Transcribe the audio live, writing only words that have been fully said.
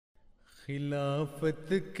खिलाफत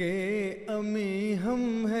के अमी हम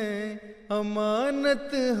हैं,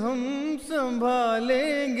 अमानत हम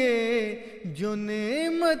संभालेंगे, जो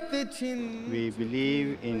नेमत छिन। We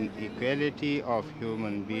believe in equality of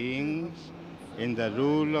human beings, in the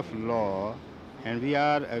rule of law, and we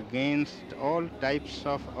are against all types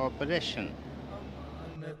of oppression.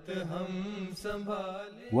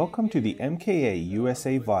 Welcome to the MKA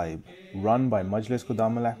USA Vibe, run by Majlis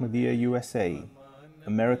Qudam Al Ahmadiyya USA,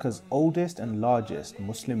 America's oldest and largest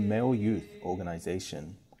Muslim male youth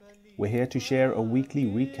organization. We're here to share a weekly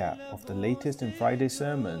recap of the latest in Friday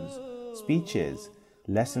sermons, speeches,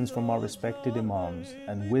 lessons from our respected imams,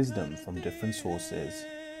 and wisdom from different sources.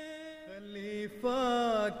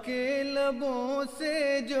 खलीफा के लबों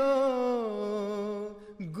से जो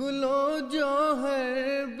गुलो जौहर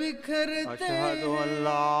बिखरते अशहदु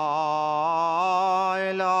अल्ला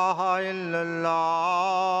इलाहा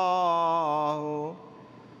इल्लल्लाह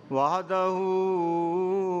वहदहू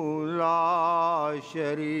ला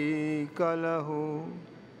शरीक लहू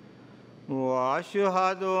व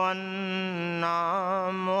अशहदु अन्ना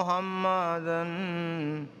Muhammadan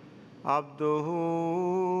अब्दुहू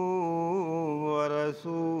व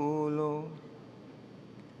रसूलुहू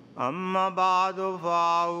अम्मा बादु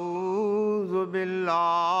फ़ाऊज़ु बिल्लाहि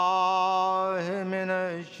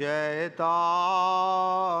मिनश शैतानिर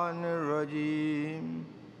रजीम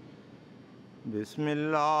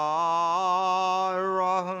बिस्मिल्लाहिर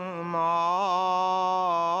रहमानिर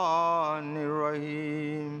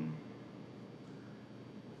रहीम.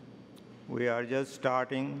 We are just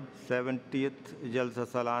starting 70th Jalsa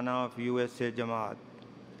Salana of USA Jamaat.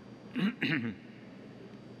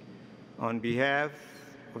 On behalf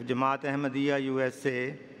of Jamaat Ahmadiyya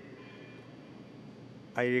USA,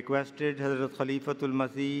 I requested Hazrat Khalifatul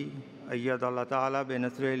Masih Ayyadallah Ta'ala bin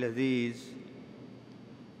Nasr al-Aziz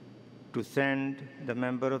to send the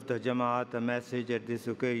member of the Jamaat a message at this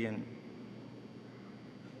occasion.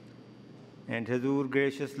 And Hazur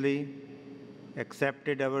graciously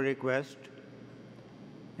accepted our request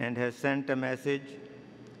and has sent a message.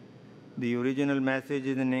 The original message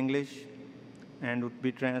is in English and would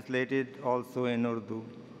be translated also in Urdu.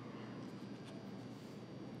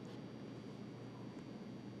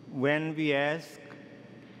 When we ask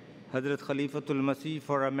Hazrat Khalifatul Masih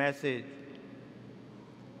for a message,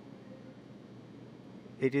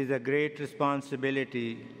 it is a great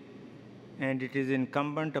responsibility, and it is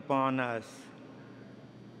incumbent upon us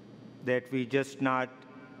that we just not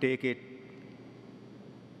take it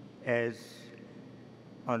as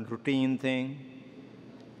a routine thing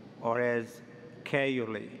or as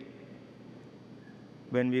casually.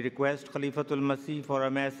 When we request Khalifatul Masih for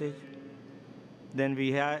a message, then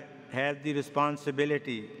we have the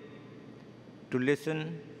responsibility to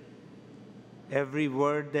listen every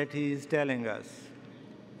word that he is telling us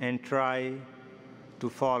and try to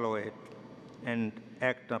follow it and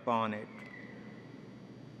act upon it.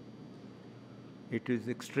 It is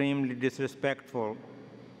extremely disrespectful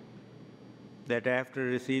that after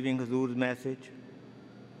receiving Huzur's message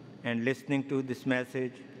and listening to this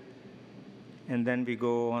message, and then we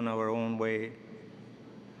go on our own way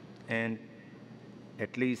and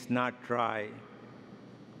at least not try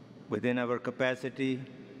within our capacity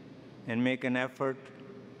and make an effort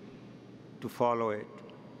to follow it.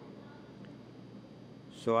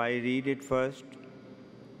 So I read it first.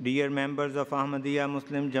 Dear members of Ahmadiyya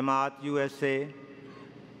Muslim Jamaat USA,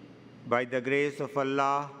 by the grace of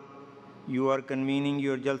Allah, you are convening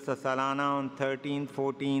your Jalsa Salana on 13th,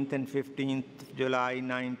 14th, and 15th July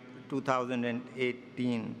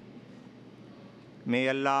 2018. May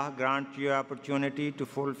Allah grant you opportunity to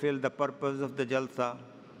fulfill the purpose of the Jalsa.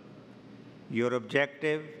 Your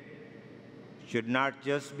objective should not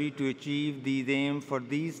just be to achieve these aims for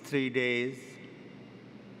these 3 days.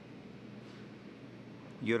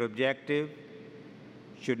 Your objective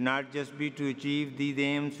should not just be to achieve these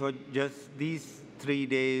aims for just these 3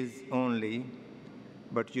 days only,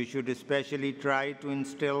 but you should especially try to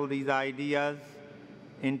instill these ideas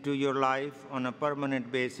into your life on a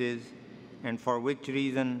permanent basis, and for which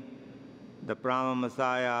reason the Brahma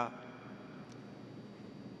Messiah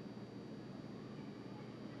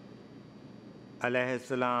alayhi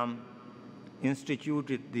salam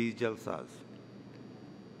instituted these jalsas.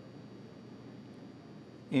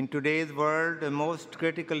 In today's world, the most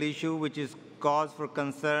critical issue which is cause for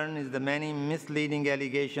concern is the many misleading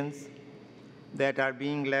allegations that are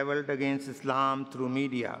being leveled against Islam through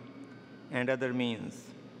media and other means.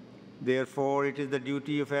 Therefore, it is the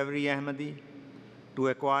duty of every Ahmadi to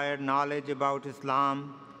acquire knowledge about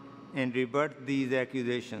Islam and rebut these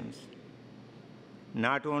accusations,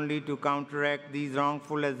 not only to counteract these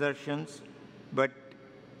wrongful assertions, but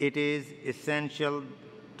it is essential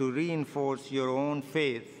to reinforce your own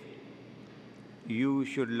faith, you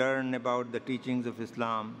should learn about the teachings of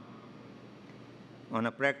Islam. On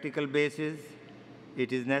a practical basis,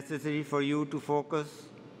 it is necessary for you to focus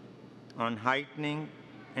on heightening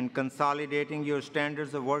and consolidating your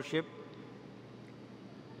standards of worship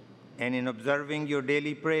and in observing your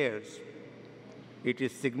daily prayers. It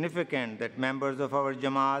is significant that members of our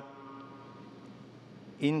Jamaat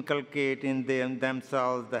inculcate in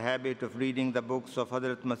themselves the habit of reading the books of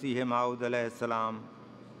Hazrat Masih Maud alayhi salam,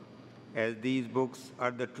 as these books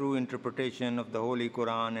are the true interpretation of the Holy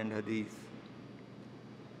Quran and Hadith.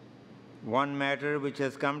 One matter which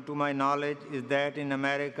has come to my knowledge is that in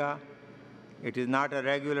America, it is not a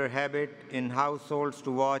regular habit in households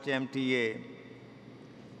to watch MTA.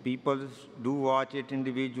 People do watch it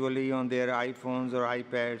individually on their iPhones or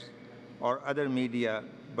iPads or other media,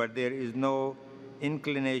 but there is no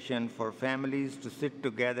inclination for families to sit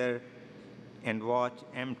together and watch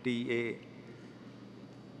MTA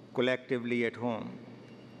collectively at home.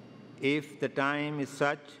 If the time is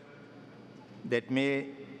such that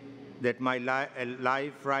my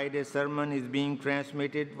live Friday sermon is being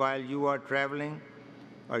transmitted while you are traveling,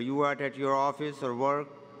 or you are at your office or work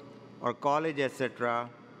or college, etc.,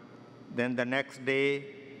 then the next day,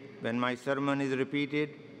 when my sermon is repeated,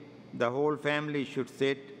 the whole family should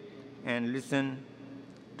sit and listen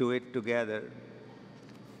to it together.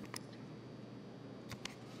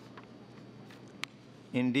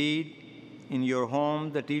 Indeed, in your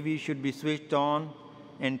home, the TV should be switched on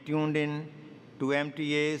and tuned in to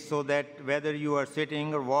MTA so that whether you are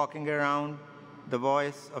sitting or walking around, the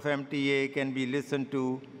voice of MTA can be listened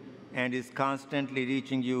to and is constantly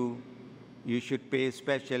reaching you. You should pay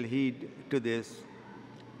special heed to this.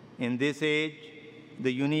 In this age,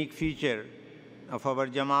 the unique feature of our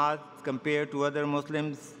Jamaat compared to other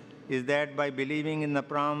Muslims is that by believing in the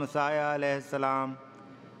Prophet Messiah alayhi salam,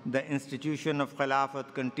 the institution of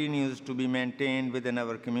Khilafat continues to be maintained within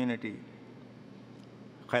our community.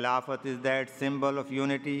 Khilafat is that symbol of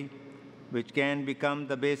unity which can become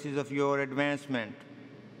the basis of your advancement.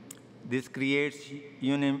 This creates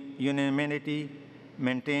unanimity,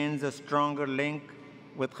 maintains a stronger link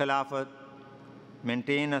with Khilafat.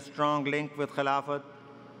 Maintain a strong link with Khilafat.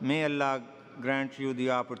 May Allah grant you the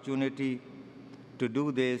opportunity to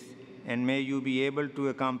do this, and may you be able to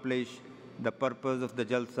accomplish the purpose of the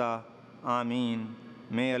Jalsa. Ameen.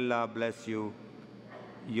 May Allah bless you.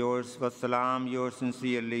 Yours wassalam, yours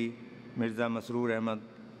sincerely, Mirza Masroor Ahmad,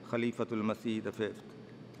 Khalifatul Masih the Fifth.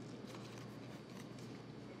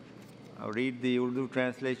 I'll read the Urdu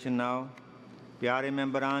translation now. प्यारे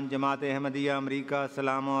मेंबरान जमात अहमदिया अमरीका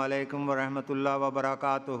अस्सलामु अलैकुम व रहमतुल्लाह व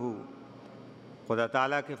बरकातुहू। खुदा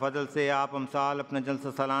ताला के फ़ज़ल से आप हम साल अपना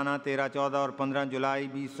जलसा सालाना 13, 14 और 15 जुलाई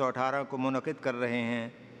 2018 को मुनक़िद कर रहे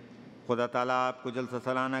हैं। खुदा ताला आपको जलसा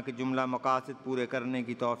सालाना के जुमला मकासद पूरे करने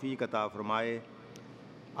की तौफ़ीक़ अता फ़रमाए।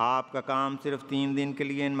 आपका काम सिर्फ़ 3 दिन के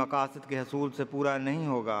लिए इन मकासद के हसूल से पूरा नहीं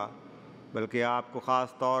होगा, बल्कि आपको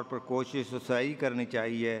ख़ास तौर पर कोशिश और सही करनी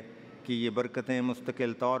चाहिए कि ये बरकतें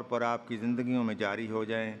मुस्तकिल तौर पर आपकी ज़िंदगियों में जारी हो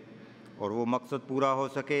जाएं और वो मकसद पूरा हो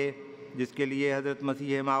सके जिसके लिए हज़रत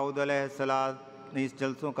मसीह माऊद अलैहिस्सलाम ने इस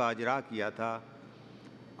जलसों का इजरा किया था।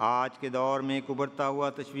 आज के दौर में एक उभरता हुआ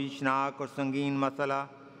तशवीशनाक और संगीन मसला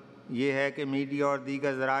ये है कि मीडिया और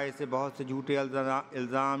दीगर ज़राए से बहुत से झूठे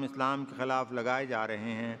इल्ज़ाम इस्लाम के ख़िलाफ़ लगाए जा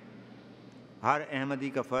रहे हैं। हर अहमदी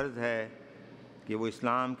का फ़र्ज़ है कि वो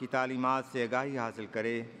इस्लाम की तालीमात से आगाही हासिल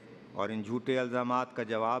करे और इन झूठे इल्ज़ामात का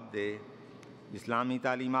जवाब दे। इस्लामी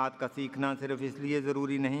तालीमात का सीखना सिर्फ़ इसलिए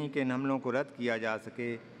ज़रूरी नहीं कि इन हमलों को रद्द किया जा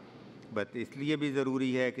सके, बल्कि इसलिए भी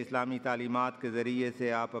ज़रूरी है कि इस्लामी तालीमात के ज़रिए से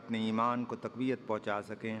आप अपने ईमान को तक़वियत पहुँचा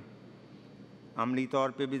सकें। अमली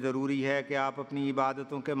तौर पे भी ज़रूरी है कि आप अपनी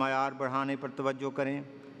इबादतों के मयार बढ़ाने पर तवज्जो करें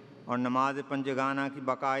और नमाज पंजगाना की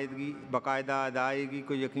बाकायदा अदायगी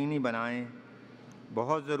को यकीनी बनाएँ।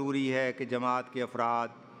 बहुत ज़रूरी है कि जमात के अफराद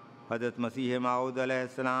हज़रत मसीह माऊद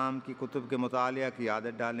अलैहिस्सलाम की कुतुब के मुतालिया की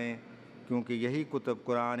आदत डालें, क्योंकि यही कुतुब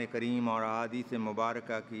कुरान करीम और अहादीस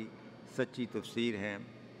मुबारका की सच्ची तफसीर हैं।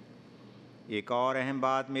 एक और अहम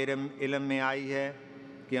बात मेरे इल्म में आई है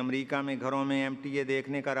कि अमेरिका में घरों में MTA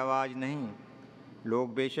देखने का रवाज नहीं।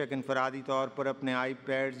 लोग बेशक इनफरादी तौर पर अपने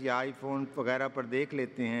iPads या iPhone वगैरह पर देख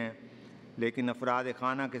लेते हैं, लेकिन अफराद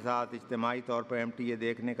खाना के साथ इज्तिमाई तौर पर MTA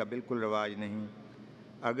देखने का बिल्कुल रवाज नहीं।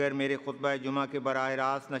 अगर मेरे खुतबा जुमा के बराह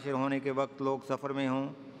रास्त नशर होने के वक्त लोग सफ़र में हों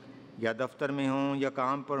या दफ्तर में हों या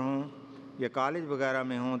काम पर हों या कॉलेज वगैरह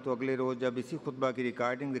में हों, तो अगले रोज़ जब इसी खुतबा की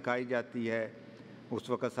रिकॉर्डिंग दिखाई जाती है, उस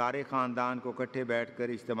वक़्त सारे ख़ानदान को इकट्ठे बैठ कर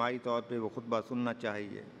इज्तिमाई तौर पर वो खुतबा सुनना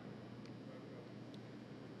चाहिए।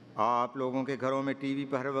 आप लोगों के घरों में टीवी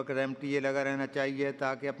पर हर वक्त MTA लगा रहना चाहिए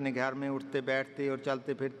ताकि अपने घर में उठते बैठते और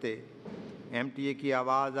चलते फिरते MTA की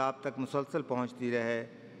आवाज़ आप तक मुसलसल पहुंचती रहे।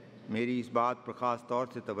 मेरी इस बात पर ख़ास तौर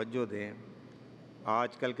से तवज्जो दें।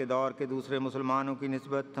 आजकल के दौर के दूसरे मुसलमानों की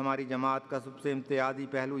निस्बत हमारी जमात का सबसे इम्तियाज़ी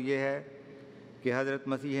पहलू ये है कि हज़रत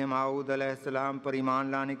मसीह माऊद अलैहिस्सलाम पर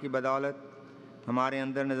ईमान लाने की बदौलत हमारे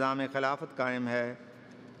अंदर निज़ाम खिलाफत कायम है।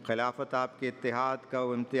 खिलाफत आपके इत्तेहाद का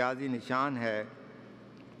वो इम्तियाज़ी निशान है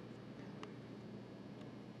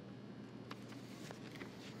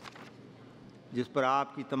जिस पर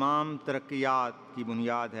आपकी तमाम तरक्कियात की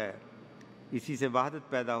बुनियाद है। इसी से वहदत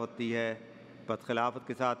पैदा होती है। बस खिलाफत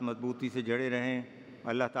के साथ मजबूती से जड़े रहें।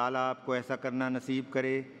 अल्लाह ताला आपको ऐसा करना नसीब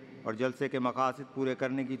करे और जलसे के मकासद पूरे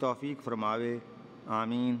करने की तौफीक फरमावे।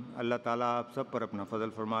 आमीन। अल्लाह ताला आप सब पर अपना फ़ज़ल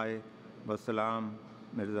फरमाए। वस्सलाम।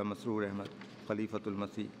 मिर्ज़ा मसरूर अहमद, खलीफतुल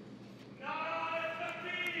मसीह।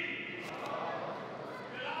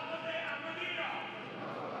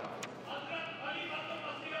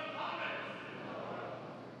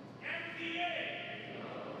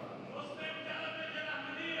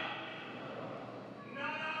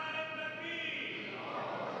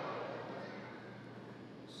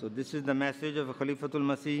 So this is the message of Khalifatul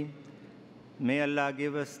Masih. May Allah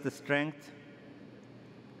give us the strength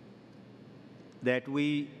that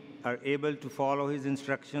we are able to follow His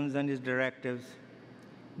instructions and His directives.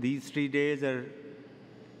 These 3 days are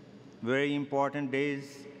very important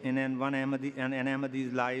days in an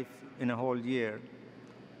Ahmadi's life in a whole year.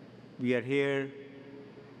 We are here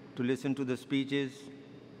to listen to the speeches,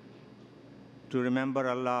 to remember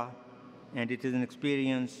Allah, and it is an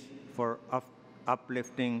experience for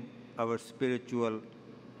uplifting our spiritual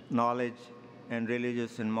knowledge and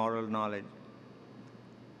religious and moral knowledge.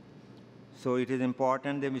 So it is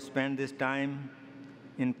important that we spend this time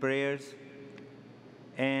in prayers,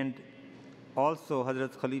 and also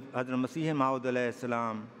Hazrat Masih Maud alayhi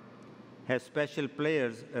salam has special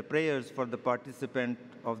prayers for the participant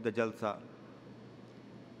of the Jalsa.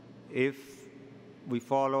 If we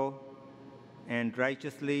follow and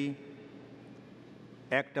righteously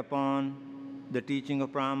act upon the teaching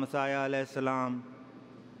of Prophet Messiah alayhi salam,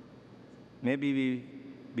 maybe we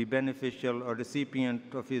be beneficial or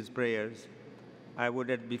recipient of his prayers. I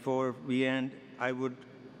would, before we end, I would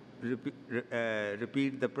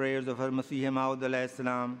repeat the prayers of Hazrat Masih Maud alayhi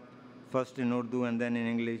salam, first in Urdu and then in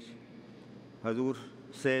English. Hazur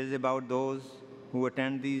says about those who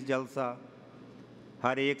attend these jalsa,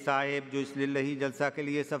 हर एक साहिब जो इस लिल्लाही जलसा के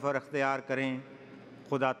लिए सफ़र अख्तियार करें,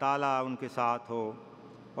 खुदा ताला उनके साथ हो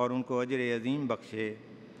और उनको अजर अज़ीम बख्शे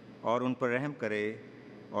और उन पर रहम करे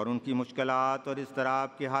और उनकी मुश्किलात और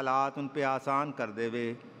इज़्तिराब के हालात उन पे आसान कर देवे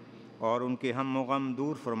और उनके हम व गम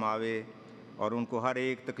दूर फरमावे और उनको हर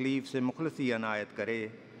एक तकलीफ़ से मुखलसी अनायत करे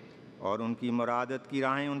और उनकी मुरादत की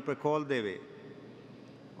राहें उन पर खोल देवे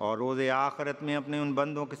और रोज़े आखिरत में अपने उन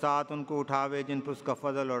बंदों के साथ उनको उठावे जिन पर उसका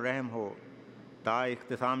फ़ज़ल और रहम हो, ता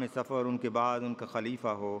इख्तिसाम सफ़र उनके बाद उनका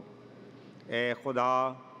खलीफा हो। ए खुदा,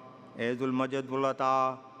 ए ज़ुल मजद वल अता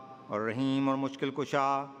और रहीम और मुश्किल कुशा,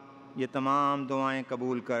 ये तमाम दुआएं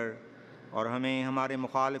कबूल कर और हमें हमारे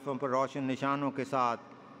मुखालिफों पर रोशन निशानों के साथ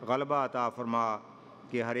गलबा अता फरमा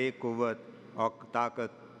कि हर एक क़ुव्वत और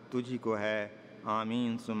ताकत तुझी को है।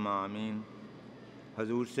 आमीन सुम्मा आमीन।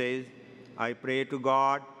 Hazur says, I pray to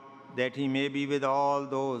God that He may be with all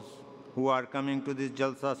those who are coming to this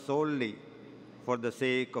jalsa solely for the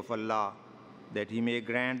sake of Allah, that He may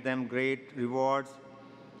grant them great rewards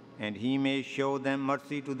and He may show them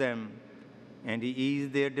mercy to them, and He ease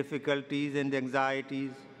their difficulties and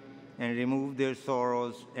anxieties and remove their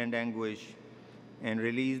sorrows and anguish and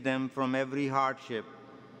release them from every hardship.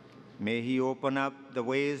 May He open up the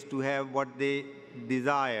ways to have what they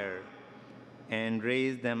desire and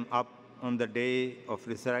raise them up on the day of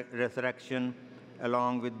resurrection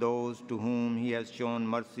along with those to whom He has shown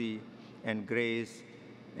mercy and grace,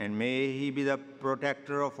 and may He be the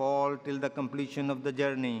protector of all till the completion of the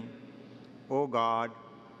journey. O God,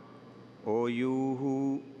 O You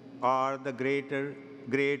who are the great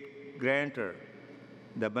granter,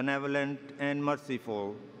 the benevolent and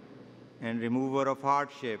merciful, and remover of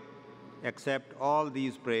hardship, accept all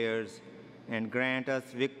these prayers and grant us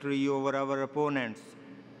victory over our opponents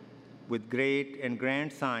with great and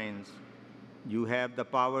grand signs. You have the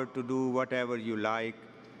power to do whatever you like.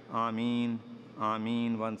 Ameen,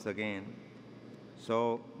 Ameen once again.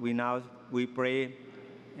 So we pray,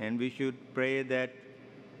 and we should pray that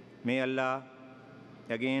may Allah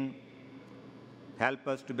again help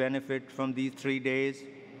us to benefit from these 3 days,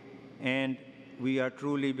 and we are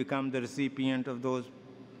truly become the recipient of those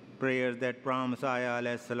prayers that Prophet Messiah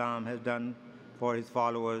alayhi salam has done for his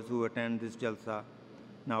followers who attend this jalsa.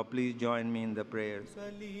 Now please join me in the prayers.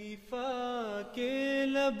 खलीफा के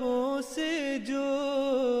लबों से जो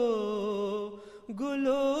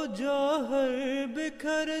गुलो जौहर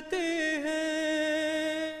बिखरते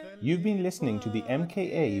हैं. You've been listening to the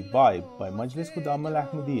MKA Vibe by Majlis Qudama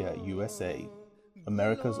Al-Ahmadiyya USA,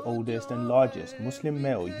 America's oldest and largest Muslim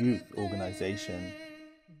male youth organization.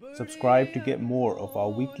 Subscribe to get more of our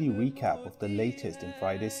weekly recap of the latest in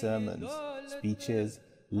Friday's sermons, speeches,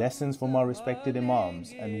 lessons from our respected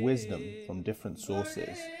imams, and wisdom from different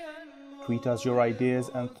sources. Tweet us your ideas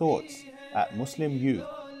and thoughts at Muslim Youth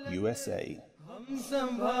USA. हम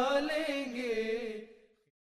संभालेंगे